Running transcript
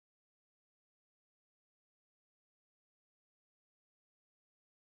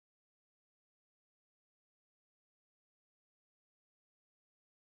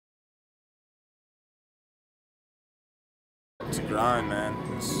It's a grind, man.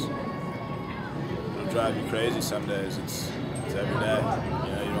 It'll drive you crazy some days. It's every day.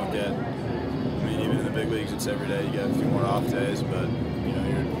 You know, you don't get, I mean, even in the big leagues, it's every day. You get a few more off days, but, you know,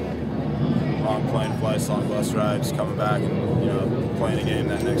 you're long plane flights, long bus rides, coming back and, you know, playing a game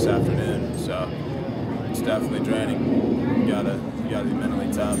that next afternoon. So it's definitely draining. You gotta be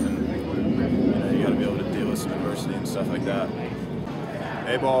mentally tough, and, you know, you gotta be able to deal with some adversity and stuff like that.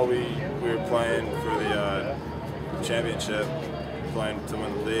 A-ball, we were playing for the championship, playing to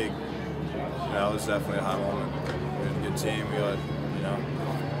win the league. That was definitely a high moment. We had a good team. We had, you know,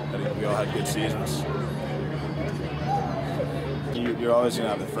 we all had good seasons. You're always gonna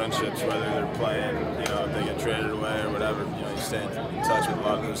have the friendships, whether they're playing, you know, if they get traded away or whatever. You know, you stay in touch with a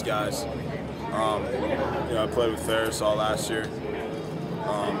lot of those guys. You know, I played with Ferris all last year.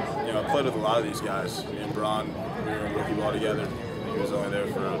 You know, I played with a lot of these guys. Me and Braun, we were in rookie ball together. He was only there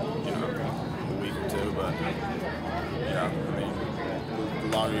for, you know, a week or two, but, you know, I mean,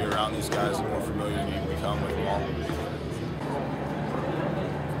 the longer you're around these guys, the more familiar you become with them all.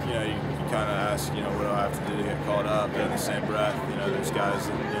 You know, you kind of ask, you know, what do I have to do to get called up? But in the same breath, you know, there's guys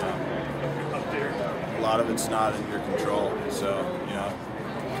that, you know, a lot of it's not in your control. So, you know,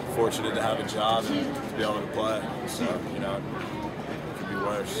 fortunate to have a job and to be able to play. So, you know, it could be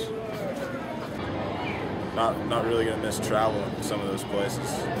worse. Not really going to miss travel in some of those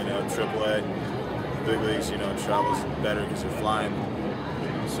places. You know, AAA, big leagues, you know, travel's better because you're flying.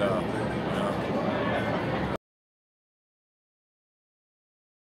 So, you know,